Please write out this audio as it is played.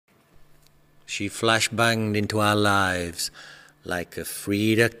She flashbanged into our lives like a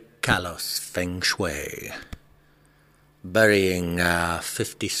Frida Kahlo's feng shui, burying our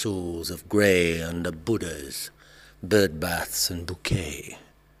 50 souls of grey under Buddhas, bird baths and bouquet.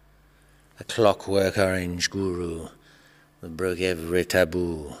 A clockwork orange guru that broke every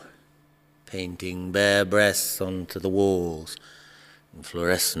taboo, painting bare breasts onto the walls in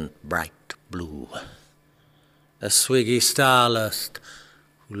fluorescent bright blue. A swiggy starlust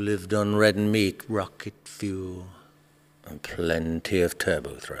who lived on red meat, rocket fuel, and plenty of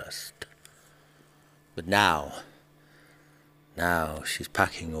turbo thrust. But now she's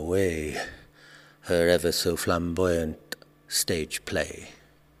packing away her ever so flamboyant stage play.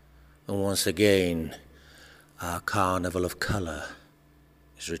 And once again, our carnival of colour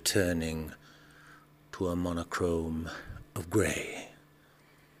is returning to a monochrome of grey.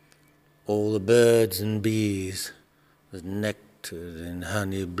 All the birds and bees that nectared in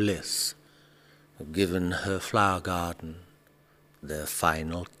honey bliss have given her flower garden their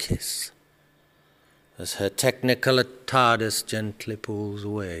final kiss. As her technicolor TARDIS gently pulls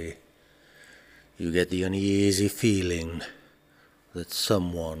away, you get the uneasy feeling that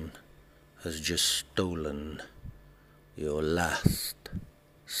someone has just stolen your last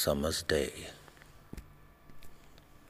summer's day.